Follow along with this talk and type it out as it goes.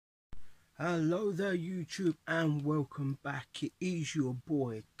Hello there YouTube and welcome back. It is your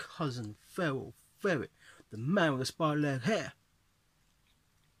boy Cousin Ferret, the man with the spider leg hair.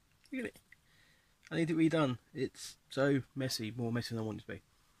 Look at it. I need it redone. It's so messy, more messy than I want it to be.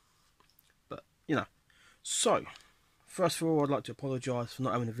 But you know. So first of all, I'd like to apologise for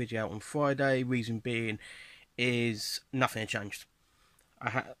not having a video out on Friday. Reason being is nothing had changed.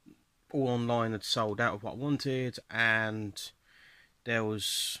 I had all online had sold out of what I wanted and there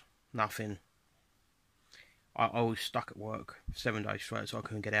was nothing. I was stuck at work 7 days straight, so I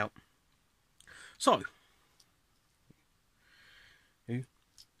couldn't get out. So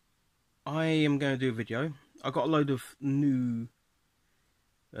I am going to do a video. I got a load of new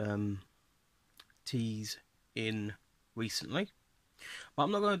teas in recently, but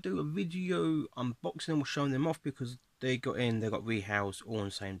I'm not going to do a video unboxing them or showing them off because they got rehoused all on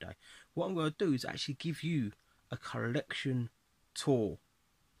the same day. What I'm going to do is actually give you a collection tour.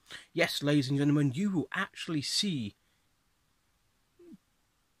 Yes, ladies and gentlemen, you will actually see,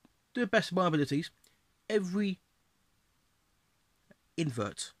 to the best of my abilities, every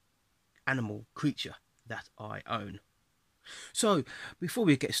invert animal creature that I own. So, before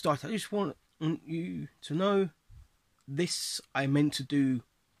we get started, I just want you to know this I meant to do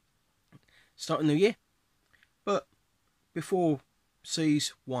starting the new year, but before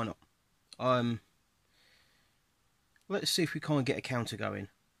seas, why not? Let's see if we can't get a counter going.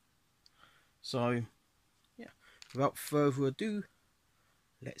 So, yeah, without further ado,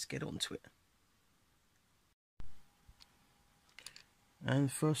 let's get on to it.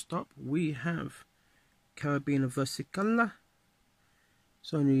 And first up, we have Carabiner versicolor.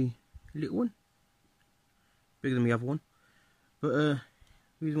 It's only a little one, bigger than the other one. But the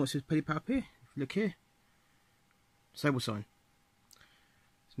reason why it says pedipalp up here, if you look here, sable sign.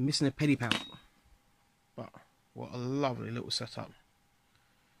 It's missing a pedipalp. But what a lovely little setup.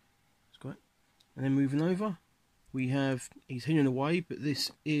 It's great. And then moving over, we have, he's hidden away, but this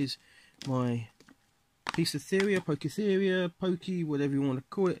is my Piscitheria, Poketheria, Pokey, whatever you want to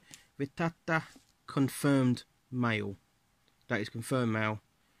call it, Vittata confirmed male. That is confirmed male.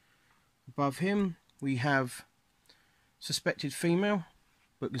 Above him, we have suspected female,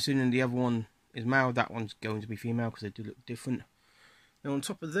 but considering the other one is male, that one's going to be female because they do look different. Now on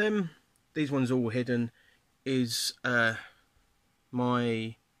top of them, these ones all hidden, is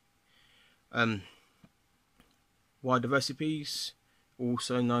my wider recipes,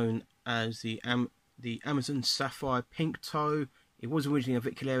 also known as the Amazon Sapphire Pink Toe. It was originally a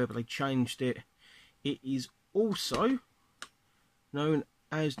Vicularia, but they changed it. It is also known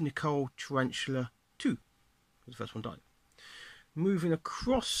as Nicole Tarantula 2, because the first one died. Moving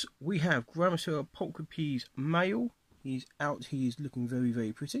across, we have Gramacera Polkapes male. He's out. He is looking very,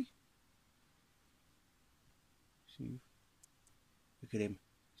 very pretty. Look at him.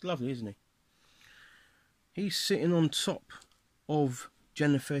 He's lovely, isn't he? He's sitting on top of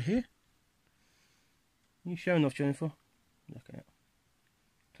Jennifer here. You showing off, Jennifer? Look at it.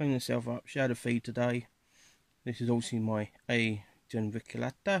 Cleaning herself up. She had a feed today. This is also my A.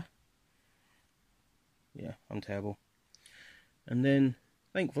 Genviculata. Yeah, I'm terrible. And then,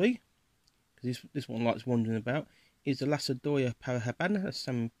 thankfully, because this one likes wandering about, is the Lacedoria parahabana, a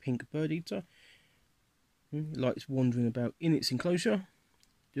salmon pink bird eater. It likes wandering about in its enclosure.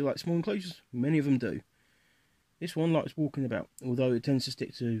 Do you like small enclosures? Many of them do. This one likes walking about, although it tends to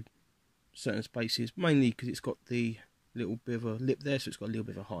stick to certain spaces, mainly because it's got the little bit of a lip there, so it's got a little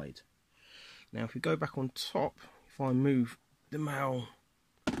bit of a hide. Now if we go back on top, if I move the male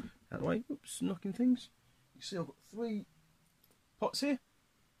out of the way, oops, knocking things, you see I've got 3 pots here.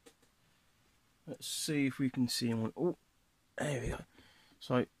 Let's see if we can see one. Oh, there we go.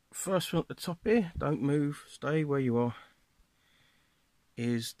 So first one at the top here, don't move, stay where you are,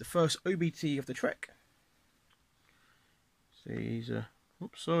 is the first OBT of the trek. See, he's a,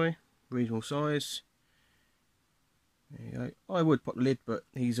 oops, sorry, reasonable size. There you go. I would pop the lid, but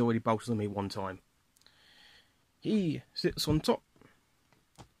he's already bolted on me one time. He sits on top,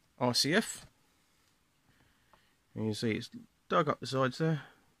 RCF. And you see it's dug up the sides there,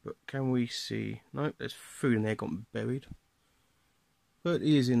 but can we see? No, there's food in there got buried. But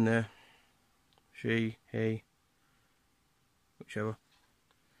he is in there. She, he, whichever.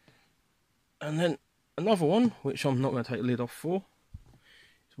 And then another one, which I'm not going to take the lid off for,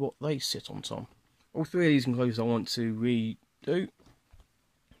 is what they sit on top. All 3 of these enclosures I want to redo.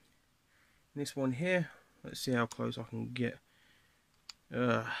 This one here, let's see how close I can get.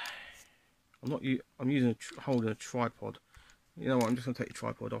 I'm holding a tripod. You know what? I'm just going to take the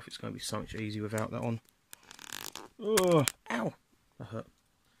tripod off. It's going to be so much easier without that on. Oh, ow! That hurt.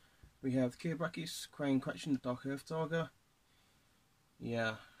 We have Kiribakis, Crane Cratching, the Dark Earth Tiger.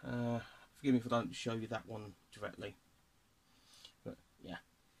 Yeah, forgive me if I don't show you that one directly. But yeah,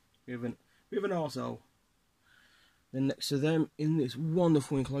 with an arsehole. Then next to them in this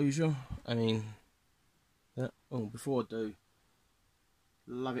wonderful enclosure, I mean, before I do,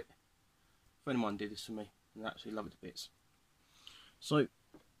 love it. A friend of mine did this for me, and I absolutely love it to bits. So,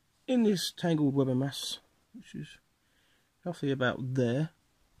 in this tangled web of mass, which is roughly about there,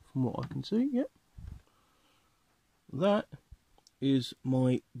 from what I can see, yep, that is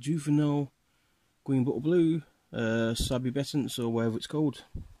my juvenile green bottle blue, sububescence, or whatever it's called.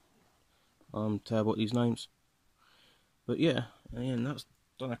 I'm terrible at these names. But yeah, and that's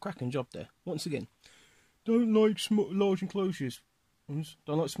done a cracking job there. Once again, don't like large enclosures.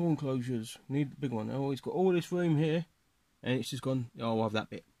 Don't like small enclosures. Need the big one. Oh, he's got all this room here, and it's just gone. Oh, I'll have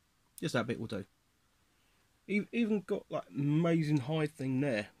that bit. Just that bit will do. Even got like amazing hide thing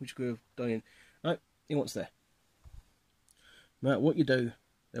there, which could have done in. No, he wants there. No matter what you do,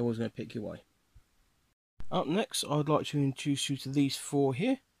 they're always going to pick your way. Up next, I'd like to introduce you to these four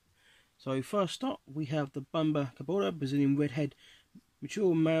here. So first up, we have the Bumba Cabora Brazilian Redhead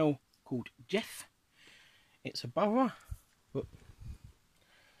mature male called Jeff. It's a brother, but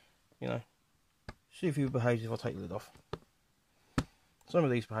you know, see if he behaves if I take the lid off. Some of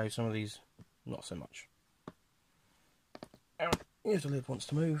these behave, some of these not so much. And here's the lid wants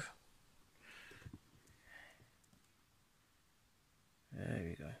to move. There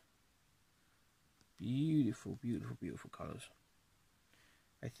we go. Beautiful, beautiful, beautiful colours.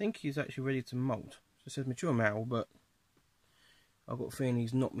 I think he's actually ready to moult. So it says mature male, but I've got a feeling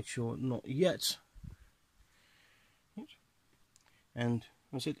he's not mature, not yet. And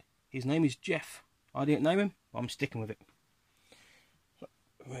I said, his name is Jeff. I didn't name him, but I'm sticking with it. So,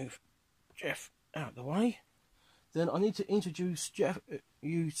 move Jeff out of the way. Then I need to introduce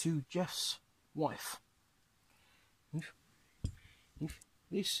you to Jeff's wife.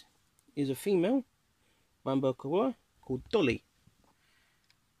 This is a female Bumba Cabora called Dolly.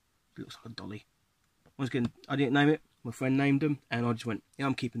 It looks like a dolly. Once again, I didn't name it. My friend named them, and I just went, yeah,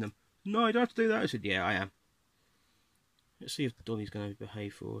 I'm keeping them. No, I don't have to do that. I said, yeah, I am. Let's see if the dolly's going to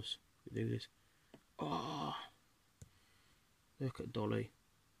behave for us. We do this. Oh, look at Dolly.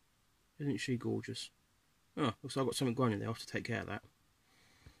 Isn't she gorgeous? Oh, looks like I've got something growing in there. I'll have to take care of that.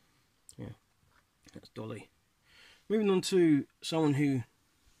 Yeah, that's Dolly. Moving on to someone who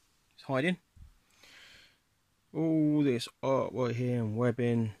is hiding. All this art right here and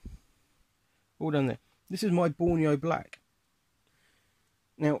webbing. All down there. This is my Borneo Black.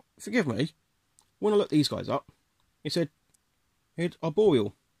 Now, forgive me, when I looked these guys up, it said it's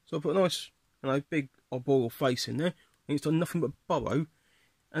arboreal. So I put a nice, big arboreal face in there, and it's done nothing but burrow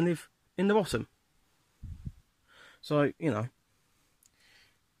and live in the bottom. So, you know,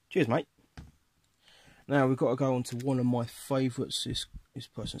 cheers, mate. Now we've got to go on to one of my favourites. This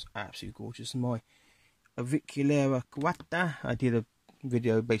person's absolutely gorgeous. My Aviculera Quata. I did a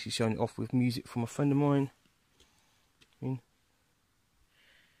video basically showing it off with music from a friend of mine. Look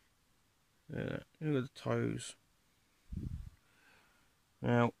at the toes.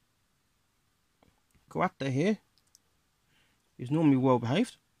 Now, Quata here is normally well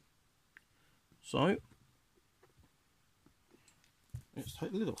behaved. So, let's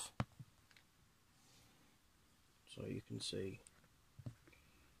take the lid off. So you can see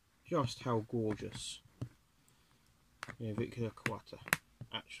just how gorgeous the Aviculera Quata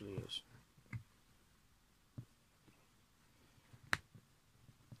actually is.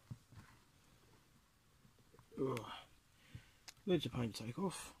 Ugh. Lid's a pain to take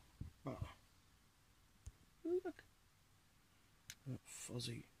off, but look, that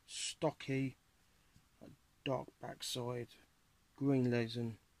fuzzy, stocky, dark backside, green legs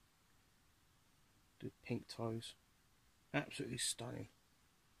and the pink toes, absolutely stunning.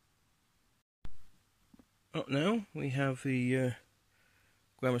 Up now we have the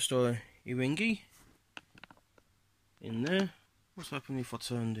Grammostola Iringi in there. What's happening if I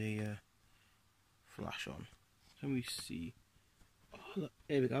turn the flash on? Can we see? Oh, look,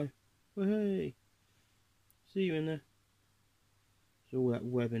 there we go. Oh, hey, see you in there. There's all that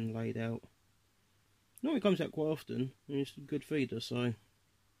webbing laid out. Normally comes out quite often, and it's a good feeder, so it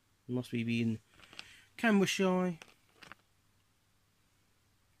must be being camera shy.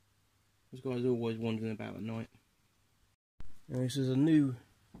 This guy's always wandering about at night. Now, this is a new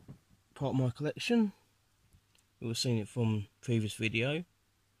part of my collection. You will have seen it from previous video.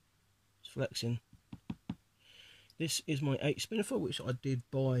 It's flexing. This is my 8 Spinnaker, which I did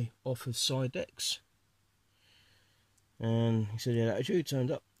buy off of Sidex. And he said, yeah, that attitude turned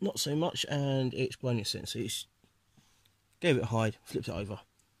up not so much, and it's blown it since. It's gave it a hide, flipped it over.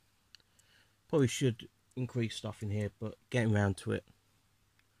 Probably should increase stuff in here, but getting around to it.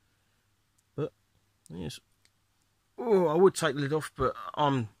 Yes. Oh, I would take the lid off, but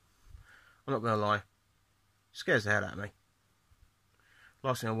I'm not going to lie. It scares the hell out of me.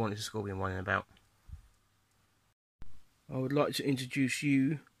 Last thing I want is a scorpion running about. I would like to introduce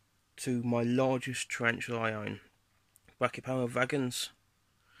you to my largest tarantula I own, Brachypelma vagans,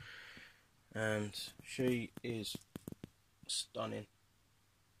 and she is stunning.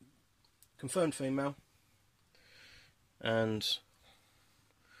 Confirmed female, and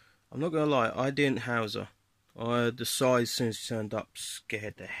I'm not gonna lie, I didn't house her. The size as soon as she turned up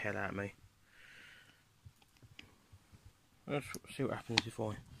scared the hell out of me. Let's see what happens if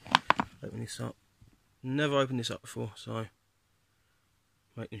I open this up. Never opened this up before, so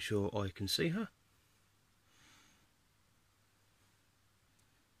making sure I can see her.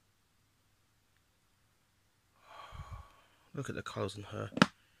 Look at the colours on her.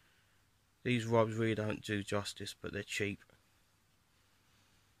 These robes really don't do justice, but they're cheap.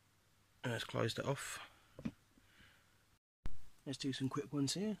 And let's close that off. Let's do some quick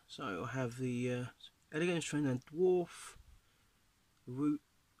ones here. So I have the elegant trainer dwarf,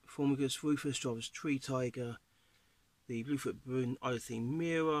 Formigus rufus, Jarvis tree tiger, the bluefoot baboon Iothe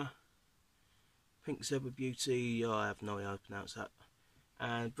mirror, pink zebra beauty, I have no idea how to pronounce that,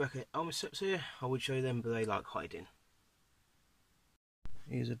 and Breccia elmiceps here. I would show them, but they like hiding.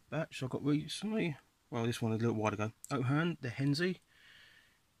 Here's a batch I got recently. Well, this one a little while ago. Ohan, the Henzi.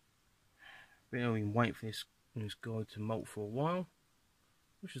 Been waiting for this guy to molt for a while,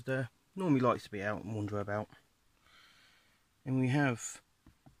 which is there. Normally likes to be out and wander about. And we have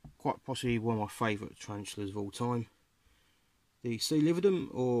quite possibly one of my favourite tarantulas of all time, the C. lividum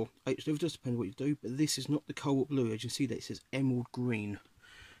or H. lividus, depending on what you do. But this is not the cobalt blue. As you can see, that it says emerald green.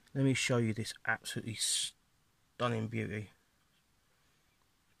 Let me show you this absolutely stunning beauty.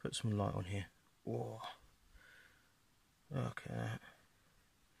 Put some light on here. Whoa. Look at that.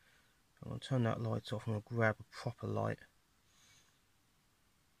 I'm going to turn that light off and I'll grab a proper light.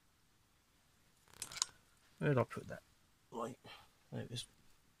 Where did I put that light? There it is.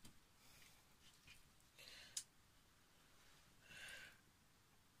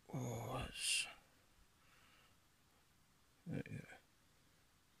 Oh, that's... There you go.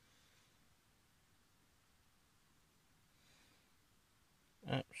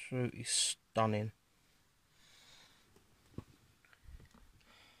 Absolutely stunning.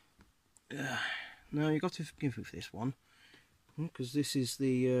 Now you've got to forgive me for this one, because this is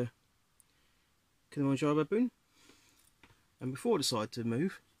the Kilimanjaro baboon, and before I decided to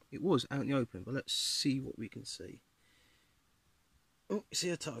move, it was out in the open. But let's see what we can see. Oh, see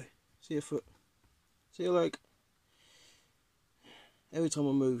a toe, see a foot, see a leg. Every time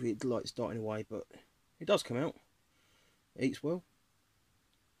I move it, the light's darting away, but it does come out. It eats well.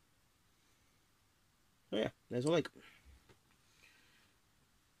 Oh yeah, there's a leg.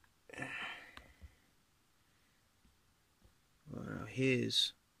 Well, now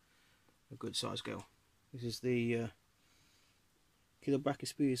here's a good sized girl. This is the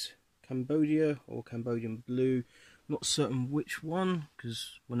Kilobrachyspedes Cambodia or Cambodian blue. Not certain which one,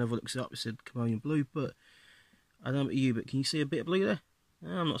 because whenever I looked it up it said Cambodian blue, but I don't know about you, but can you see a bit of blue there?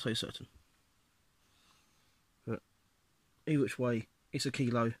 I'm not so certain. But either which way, it's a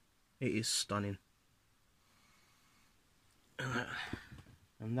kilo. It is stunning.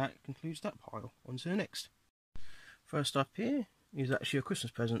 And that concludes that pile. On to the next. First up here is actually a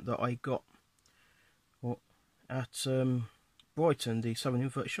Christmas present that I got at Brighton, the Southern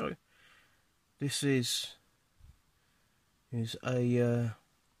Invert show. This is a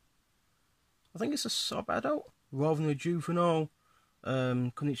I think it's a sub-adult rather than a juvenile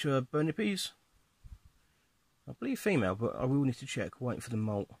Konnichiwa Bernipes. I believe female, but I will need to check. Waiting for the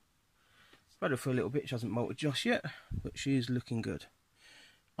molt. I've had her for a little bit. She hasn't molted just yet, but she is looking good.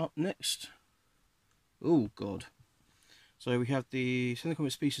 Up next, oh god. So we have the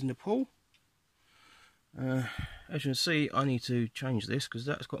Senecomic species Nepal. As you can see, I need to change this because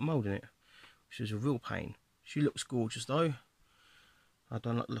that's got mould in it, which is a real pain. She looks gorgeous though. I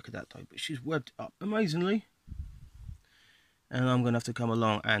don't like the look at that though, but she's webbed up amazingly. And I'm going to have to come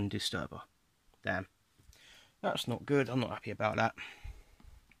along and disturb her. Damn. That's not good. I'm not happy about that.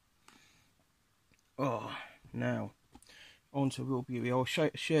 Oh, now on to real beauty. I'll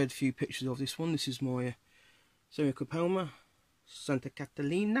shared a few pictures of this one. This is my Semicopelma Santa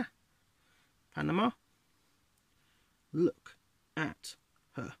Catalina, Panama. Look at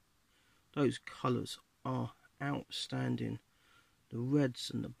her. Those colours are outstanding. The reds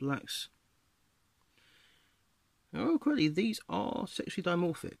and the blacks. Oh, quickly, these are sexually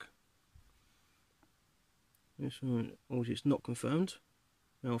dimorphic. This one, obviously, it's not confirmed,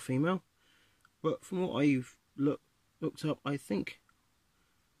 male or female. But from what I've looked up, I think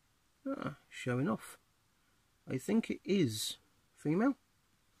Showing off. I think it is female.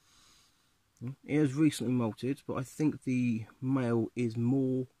 It has recently molted, but I think the male is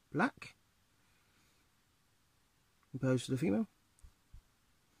more black opposed to the female.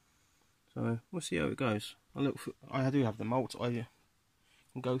 So we'll see how it goes. I do have the molt. I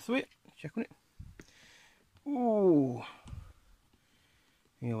can go through it, check on it. Ooh,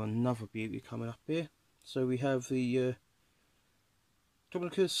 here another beauty coming up here. So we have the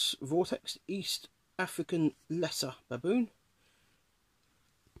Topicus Vortex East African Lesser Baboon,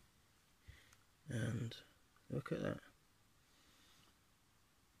 and look at that.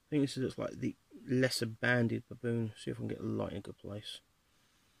 I think this looks like the lesser banded baboon. See if I can get a light in a good place.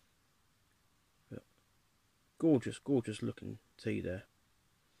 But gorgeous, gorgeous looking tea there.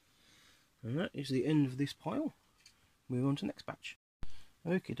 And that is the end of this pile. Move on to the next batch.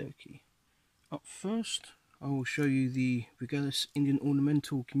 Okie dokie. Up first, I will show you the Regalis Indian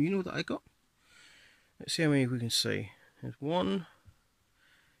Ornamental Communal that I got. Let's see how many we can see. There's 1,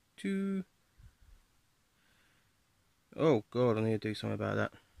 2. Oh god, I need to do something about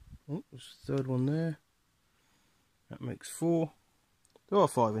that. Oh, there's the third one there. That makes 4. There are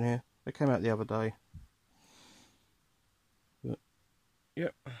 5 in here. They came out the other day. But,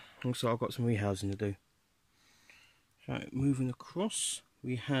 yep, looks like I've got some rehousing to do. So, moving across,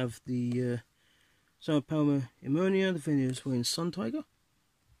 we have the Summer Palma Emernia, the Venezuelan Sun Tiger.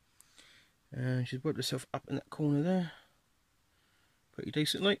 And she's brought herself up in that corner there. Pretty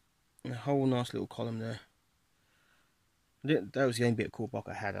decently. And a whole nice little column there. That was the only bit of core bark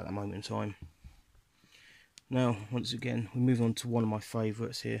I had at that moment in time. Now, once again, we move on to one of my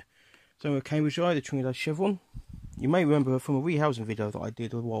favourites here. So, a Cambridge Eye, the Trinidad Chevron. You may remember her from a rehousing video that I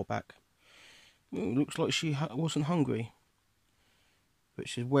did a while back. It looks like she wasn't hungry, but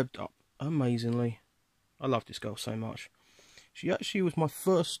she's webbed up amazingly. I love this girl so much. She actually was my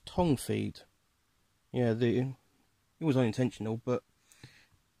first tongue feed. Yeah, it was unintentional, but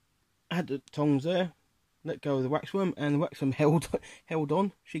I had the tongs there. Let go of the waxworm, and the waxworm held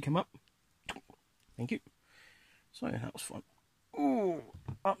on. She came up. Thank you. So that was fun. Ooh.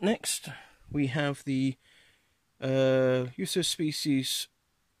 Up next, we have the Euthus species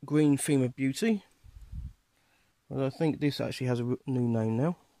Green Femur Beauty. Well, I think this actually has a new name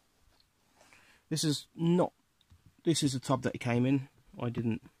now. This is the tub that it came in. I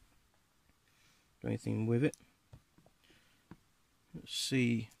didn't do anything with it. Let's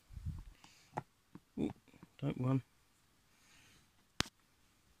see. Ooh. Don't run.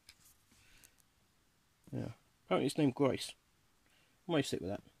 Yeah. Apparently it's named Grace. I might stick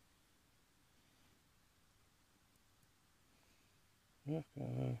with that.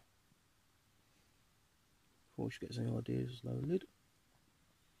 Okay. Before she gets any ideas, lower lid.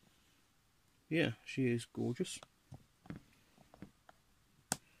 Yeah, she is gorgeous.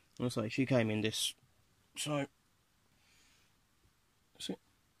 I'll say she came in this. So that's it.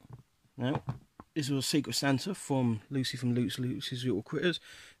 Now, this was a Secret Santa from Lucy from Lucy's Little Critters.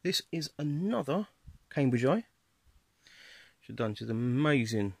 This is another Cambridge Eye. She's done just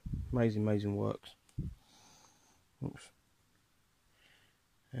amazing works. Oops.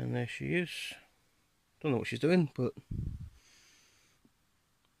 And there she is. Don't know what she's doing, but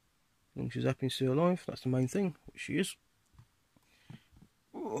as long as she's happy and still alive, that's the main thing, which she is.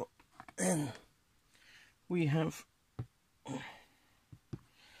 And we have a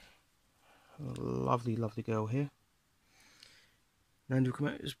lovely girl here. Nandel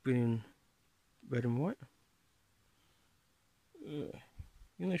Komet has been in red and white. You're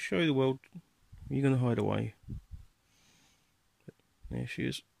going to show the world, you're going to hide away. There she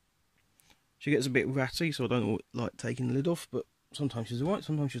is. She gets a bit ratty, so I don't like taking the lid off, but sometimes she's alright,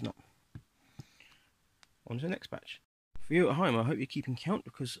 sometimes she's not. On to the next batch. For you at home, I hope you're keeping count,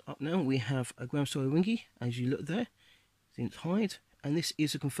 because up now we have a Gram Story Wingy, as you look there, since hide, and this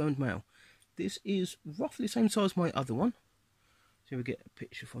is a confirmed male. This is roughly the same size as my other one. So we get a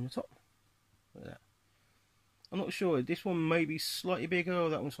picture from the top. Look at that. I'm not sure, this one may be slightly bigger, or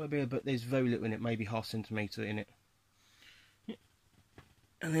that one's slightly bigger, but there's very little in it, maybe ½ centimetre in it. Yeah.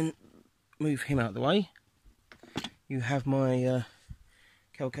 And then move him out of the way. You have my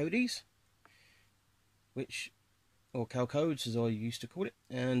Calcodes, or Calcodes as I used to call it,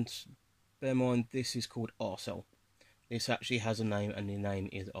 and bear in mind this is called Arcel. This actually has a name, and the name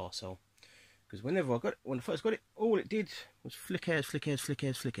is Arcel. Because when I first got it, all it did was flick hairs.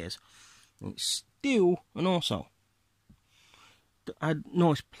 And it's still an Arcel. I had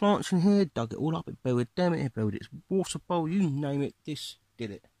nice plants in here, dug it all up, it buried them, it buried its water bowl, you name it, this did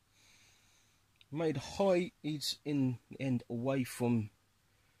it. Made hides in the end away from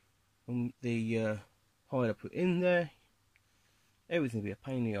the hide I put in there. everything will be a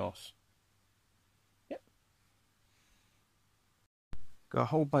pain in the arse. Yep. Got a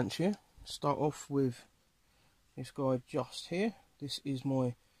whole bunch here. Start off with this guy just here. This is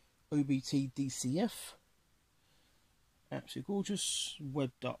my OBT DCF. Absolutely gorgeous,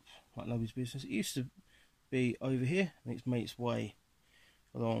 webbed up like nobody's business. It used to be over here, and it's made its way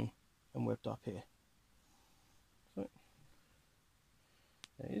along and webbed up here. So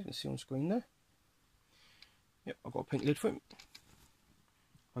there it is, you can see on screen there. Yep, I've got a pink lid for him.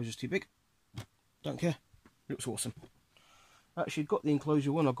 Closure's too big. Don't care. Looks awesome. Actually got the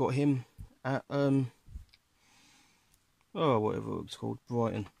enclosure one. I got him at oh, whatever it was called,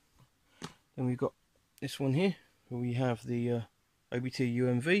 Brighton. Then we've got this one here. We have the OBT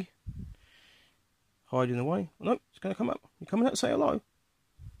UMV hiding away. Oh, no, it's going to come up. You coming out to say hello?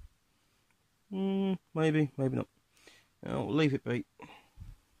 Maybe, maybe not. I'll leave it be.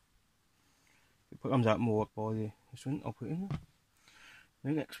 If it comes out more by this one, I'll put it in there.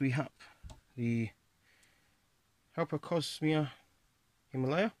 Then next we have the Hypercosmia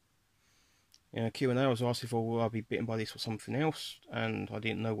Himalaya. Q&A was asked if I'll be bitten by this or something else, and I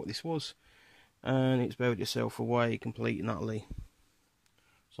didn't know what this was. And it's buried itself away complete and utterly.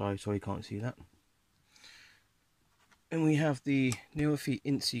 Sorry you can't see that. And we have the Neophy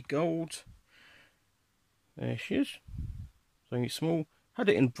Incy Gold. There she is. So it's small. Had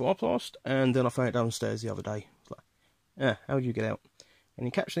it in Broadcast, and then I found it downstairs the other day. It's like, yeah, how did you get out? And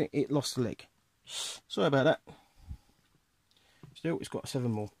in catching it, it lost a leg. Sorry about that. Still, it's got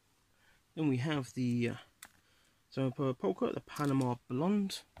 7 more. Then we have the polka, the Panama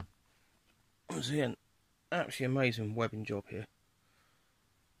Blonde. Again, actually amazing webbing job here.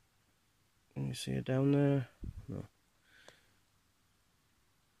 Can you see her down there? No.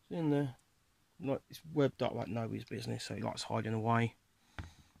 It's in there. Like, it's webbed up like nobody's business, so it likes hiding away.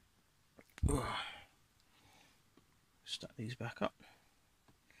 Ugh. Stack these back up.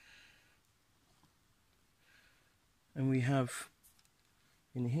 And we have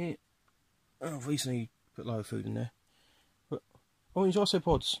in here, I've recently put a load of food in there, but orange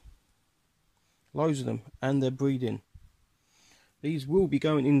isopods. Loads of them, and they're breeding. These will be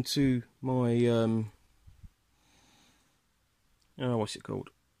going into my what's it called?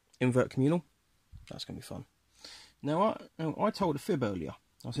 Invert communal. That's gonna be fun. Now I told a fib earlier.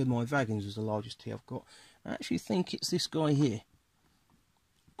 I said my Vagons was the largest tea I've got. I actually think it's this guy here.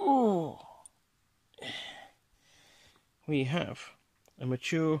 Oh, we have a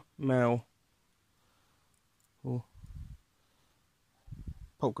mature male. Oh,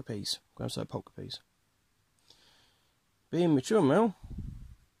 polka peas. I'm going to say polka peas. Being mature male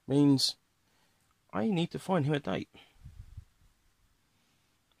means I need to find him a date.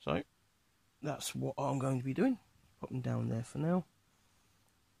 So that's what I'm going to be doing. Put him down there for now.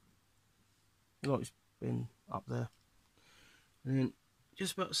 Like it's been up there. And then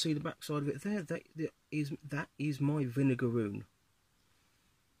just about to see the back side of it there. That is my vinegaroon.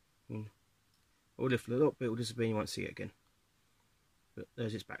 I'll lift it up, but it'll disappear, you won't see it again. But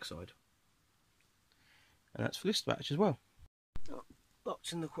there's its backside. And that's for this batch as well.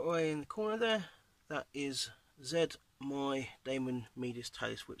 Locked in the corner there, that is Zed, my Damon Medis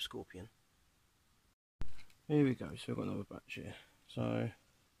Talis Whip Scorpion. Here we go, so we've got another batch here. So,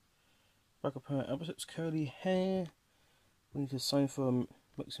 back up her opposites, curly hair. We need the same for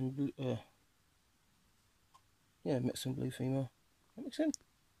Mexican blue, Mexican blue female. That makes sense?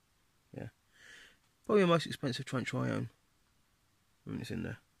 Yeah. Probably the most expensive trench I own. It's in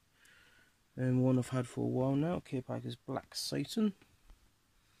there. And one I've had for a while now, Kearpaker's Black Satan.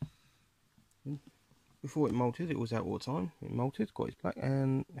 Before it molted, it was out all the time. It molted, got its black,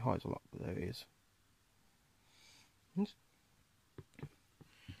 and it hides a lot, but there it is. And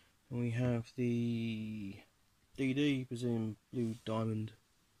we have the DD, presume Blue Diamond,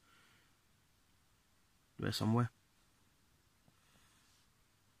 there somewhere.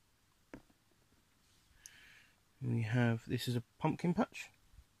 And we have, this is a pumpkin patch.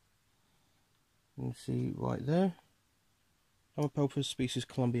 You can see right there. Hammerpelphus species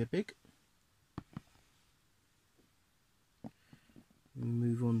Columbia Big.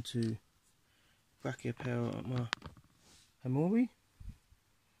 Move on to Brachypelma Hamori.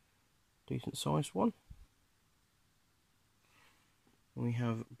 Decent sized one. And we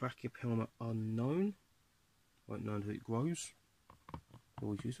have Brachypelma Unknown. Won't know that it grows.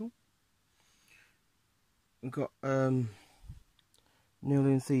 Always useful. We've got Neolinthe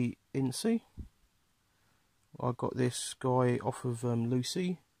Incy. I got this guy off of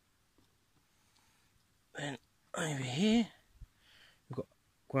Lucy. Then over here we've got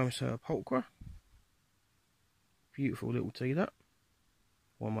Gramsa Polka. Beautiful little tea, that.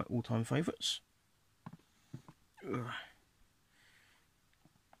 One of my all-time favourites.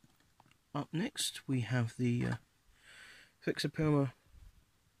 up next we have the Fixapelma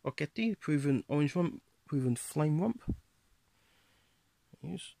Orchetti, proven orange rump, proven flame rump.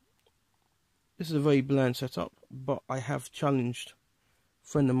 Yes. This is a very bland setup, but I have challenged a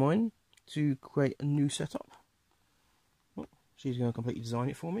friend of mine to create a new setup. Well, she's going to completely design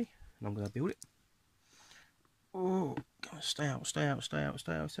it for me, and I'm going to build it. Oh, come on, stay out, stay out, stay out,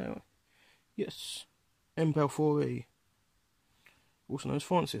 stay out, stay out. Yes, MPL4E, also known as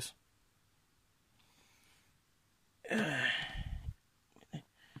Francis.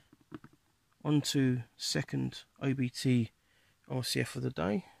 On to second OBT RCF of the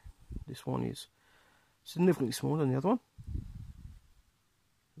day. This one is significantly smaller than the other one.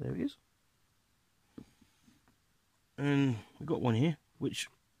 There it is. And we've got one here, which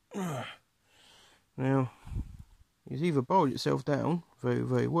now it's either bowled itself down very,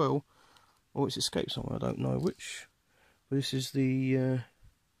 very well, or it's escaped somewhere. I don't know which. But this is the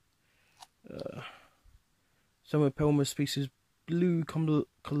Ferret species blue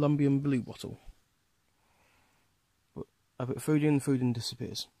Colombian blue bottle. But I put food in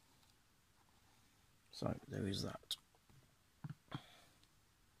disappears. So there is that.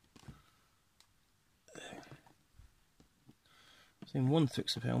 So in one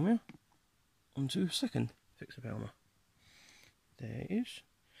Fixapelma, onto second Fixapelma. There it is.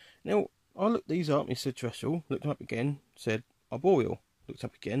 Now I looked these up, it said terrestrial, looked up again, said arboreal, looked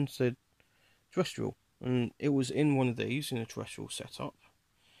up again, said terrestrial. And it was in one of these, in a terrestrial setup,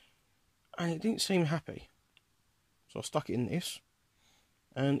 and it didn't seem happy. So I stuck it in this,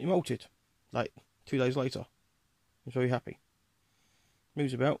 and it molted, like 2 days later. I was very happy.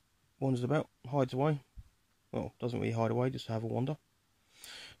 Moves about, wanders about, hides away. Well, doesn't really hide away, just to have a wander.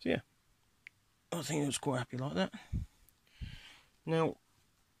 So yeah, I think it was quite happy like that. Now,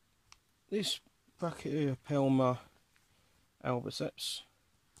 this Brachypelma albiceps,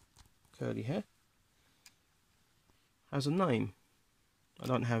 curly hair, has a name. I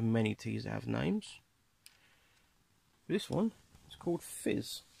don't have many teas that have names. This one is called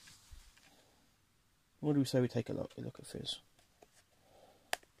Fizz. What do we say we take a look at Fizz?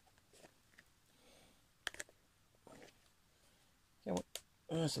 Come on.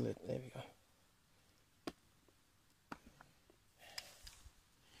 There's the lid. There we go.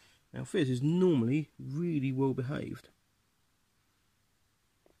 Now Fizz is normally really well behaved.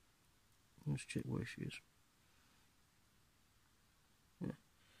 Let's check where she is. Yeah.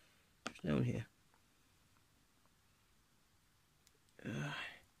 She's down here.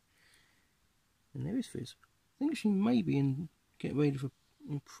 And there is Fizz. I think she may be in getting ready for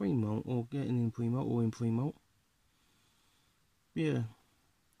pre-molt, or getting in pre-molt, or in pre-molt. Yeah.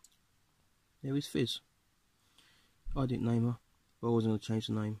 There is Fizz. I didn't name her, but I wasn't going to change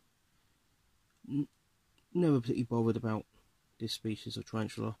the name. Never particularly bothered about this species of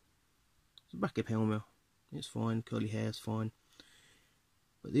tarantula. It's a Brachypelma. It's fine. Curly hair is fine.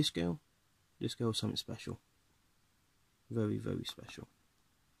 But this girl is something special. Very, very special.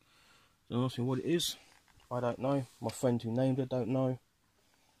 Don't ask me what it is. I don't know. My friend who named her don't know.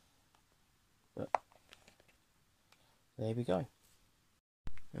 But there we go.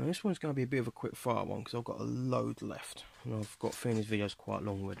 Now this one's going to be a bit of a quick fire one because I've got a load left. And I've got finished videos quite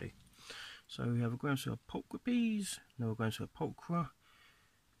long already. So we have a groundsel polka peas, another groundsel polka,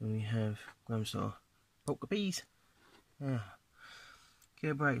 then we have groundsel polka peas,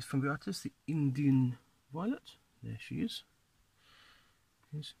 Kirabraeus fimbriatus, the Indian violet, there she is.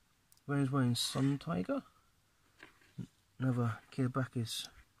 Here's Venezuelan sun tiger, another Kirabraeus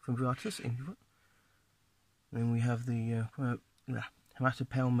fimbriatus, invert. Then we have the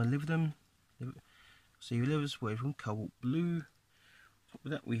Hematopelma lividum, sea livers, where from cobalt blue. Top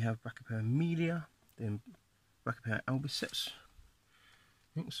of that we have Brachypelma, then Brachypelma albiceps.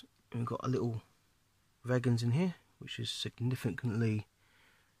 Next, we've got a little vagans in here, which is significantly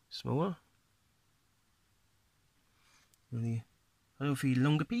smaller. And the Holophy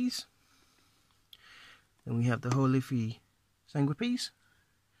longipes. Then we have the Holophy sanguipes.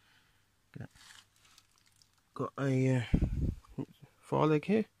 Got a fire leg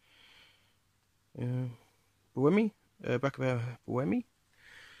here. Bohemi, Brachypelma bohemi.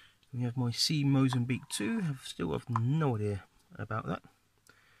 We have my C Mozambique 2. I still have no idea about that.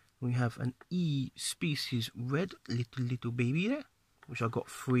 We have an E species red little baby there, which I got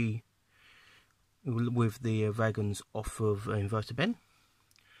free with the vagans off of Inverter Ben.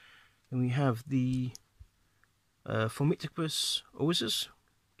 Then we have the Formictopus oryzus,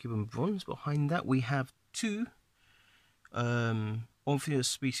 given bronze. Behind that we have two Orpheus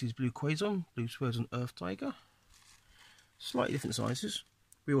species blue quaison, blue Swerzon earth tiger. Slightly different sizes.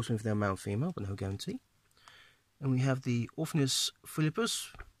 We also have their male and female, but no guarantee. And we have the Orpheus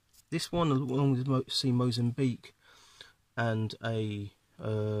philippus, This one, along with see Mozambique and a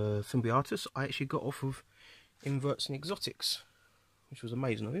Fimbriatus, I actually got off of Inverts and Exotics, which was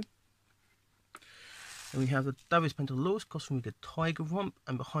amazing of him. And we have the Davis Pentalus, costing me the Tiger Rump,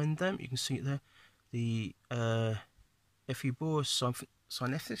 and behind them, you can see it there, the Ephiborus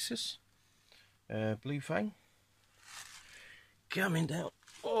Synethesis, Blue Fang. Coming down.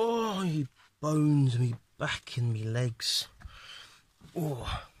 Oh, me bones, me back and me legs.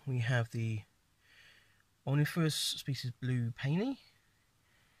 Oh, we have the Oniferous species Blue Painey.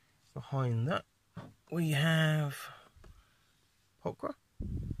 Behind that, we have Pokra.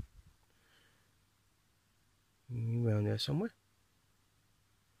 Around there somewhere.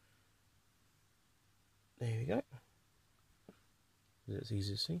 There we go. It's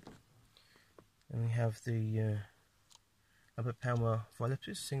easy to see. And we have the Palma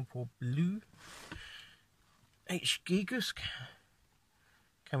Philipsis, Singapore Blue, H. Gigas,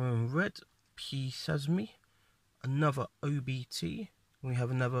 Cameron Red, P. Sasmi, another OBT. We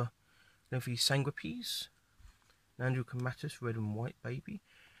have another Levi Sanguipes, Andrew Comatus, Red and White Baby,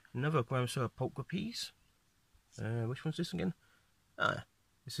 another Gramsora Polka Peas. Which one's this again?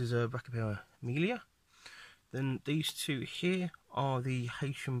 This is a Brachypera Amelia. Then these two here are the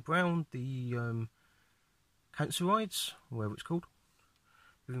Haitian Brown, the Cancerides, whatever it's called.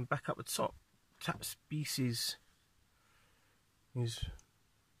 Moving back up the top, that species is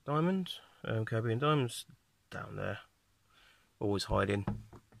Diamond, Caribbean Diamonds, down there, always hiding.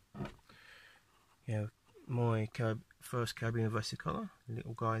 Yeah, my first Caribbean versicolor,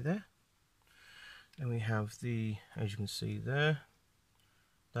 little guy there. And we have the, as you can see there,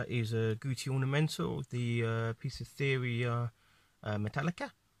 that is a Guti Ornamental, the Piscitheria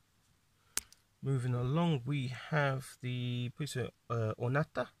Metallica. Moving along, we have the Pusa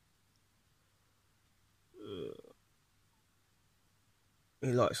Ornata. He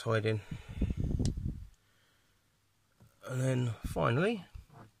likes hiding. And then finally,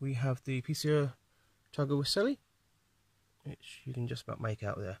 we have the Piscia Chagowiselli, which you can just about make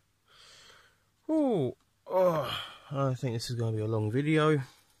out there. Oh, I think this is going to be a long video. It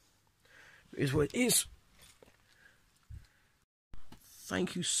is what it is.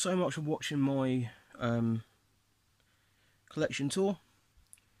 Thank you so much for watching my collection tour.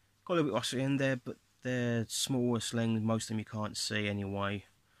 Got a little bit rusty in there, but they're smaller slings. Most of them you can't see anyway.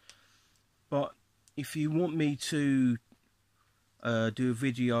 But if you want me to do a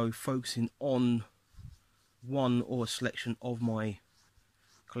video focusing on one or a selection of my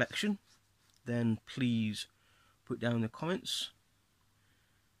collection, then please put down in the comments.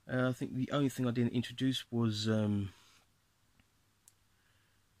 I think the only thing I didn't introduce was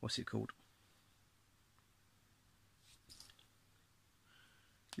what's it called?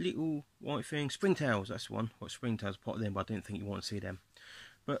 Little white thing, springtails. That's the one. Well, springtails part of them, but I didn't think you want to see them.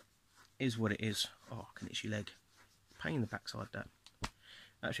 But is what it is. Oh, I can itch your leg. Pain in the backside. That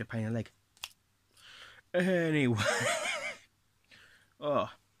actually a pain in the leg. Anyway, oh.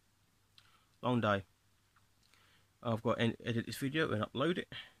 Long day. I've got to edit this video and upload it,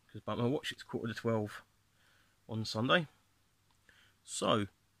 because by my watch it's 11:45 on Sunday. So,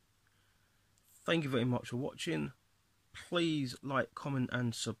 thank you very much for watching. Please like, comment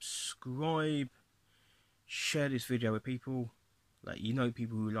and subscribe. Share this video with people. Like, you know,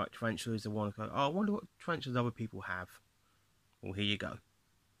 people who like tarantulas, they want to go, oh, I wonder what tarantulas other people have. Well, here you go.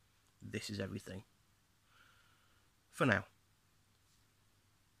 This is everything. For now.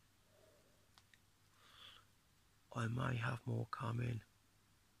 I may have more coming.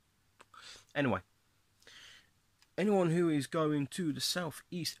 Anyway, anyone who is going to the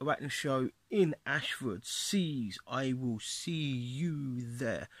Southeast Arachnid Show in Ashford sees, I will see you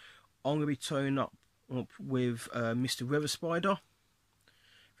there. I'm going to be turning up with Mr. River Spider.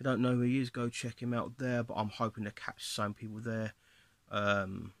 If you don't know who he is, go check him out there. But I'm hoping to catch some people there. I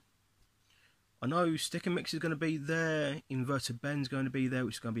know Stick and Mix is going to be there. Inverted Ben's going to be there,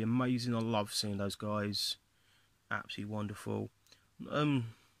 which is going to be amazing. I love seeing those guys. Absolutely wonderful.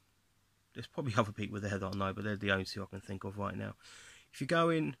 There's probably other people there that I know, but they're the only two I can think of right now. If you're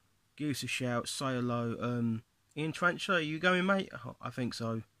going, give us a shout, say hello. Ian Trancher, are you going, mate? I think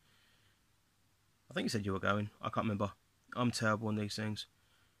so. I think you said you were going. I can't remember. I'm terrible on these things.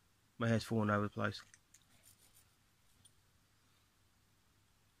 My hair's falling over the place.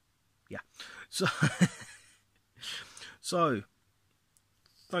 Yeah. So,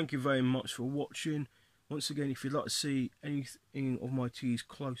 thank you very much for watching. Once again, if you'd like to see anything of my teas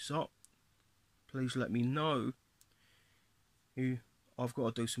close up, please let me know. I've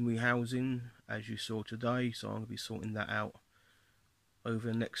got to do some rehousing, as you saw today, so I'm going to be sorting that out over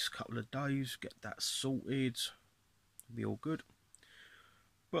the next couple of days. Get that sorted. It'll be all good.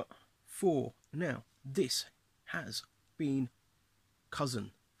 But for now, this has been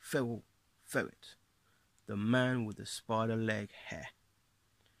Kuzzen Ferret, the man with the spider leg hair,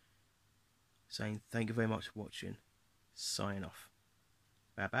 saying thank you very much for watching. Sign off.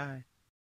 Bye bye.